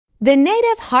The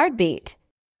native heartbeat.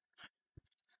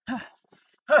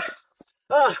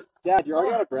 Dad, you're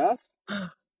already out of breath?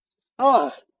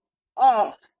 Oh,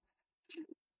 oh,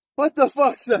 what the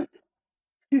fuck, son?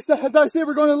 I thought I said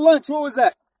we're going to lunch. What was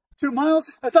that? 2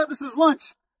 miles? I thought this was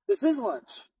lunch. This is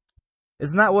lunch.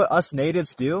 Isn't that what us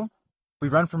natives do? We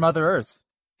run for Mother Earth.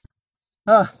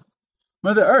 Mother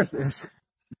Earth is.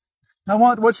 I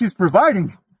want what she's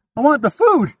providing. I want the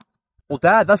food. Well,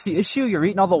 Dad, that's the issue. You're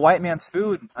eating all the white man's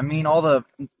food. I mean, all the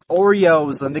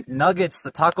Oreos, the McNuggets,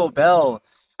 the Taco Bell.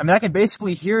 I mean, I can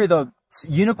basically hear the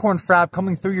unicorn frap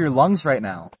coming through your lungs right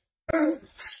now.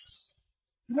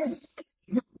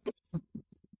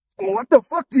 What the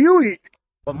fuck do you eat?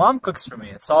 But Mom cooks for me.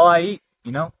 It's all I eat.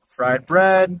 You know, fried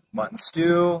bread, mutton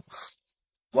stew,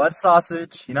 blood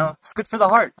sausage. You know, it's good for the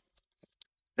heart.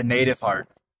 The native heart.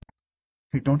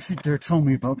 Hey, don't you dare tell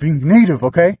me about being native,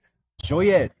 okay? Show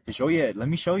it. Let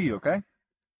me show you, okay?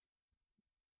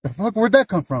 The fuck, where'd that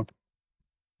come from?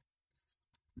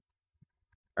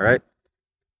 All right.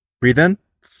 Breathe in.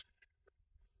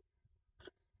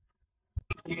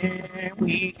 Yeah,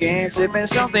 we can sipping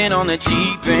something on the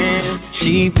cheap end,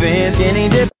 skinny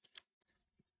dip.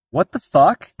 What the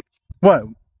fuck? What?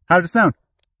 How did it sound?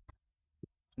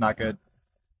 Not good.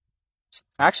 It's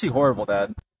actually horrible,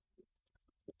 Dad.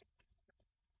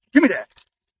 Give me that.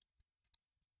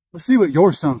 Let's see what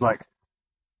yours sounds like.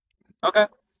 Okay.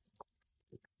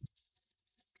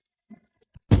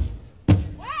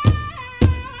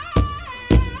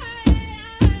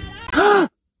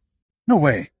 No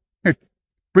way. Here,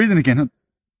 breathe in again.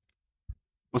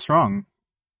 What's wrong?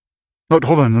 Oh,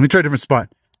 hold on. Let me try a different spot.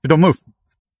 Don't move.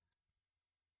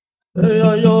 That's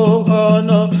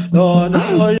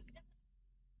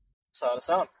how it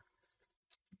sound.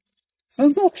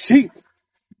 Sounds all cheap.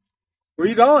 Where are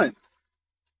you going?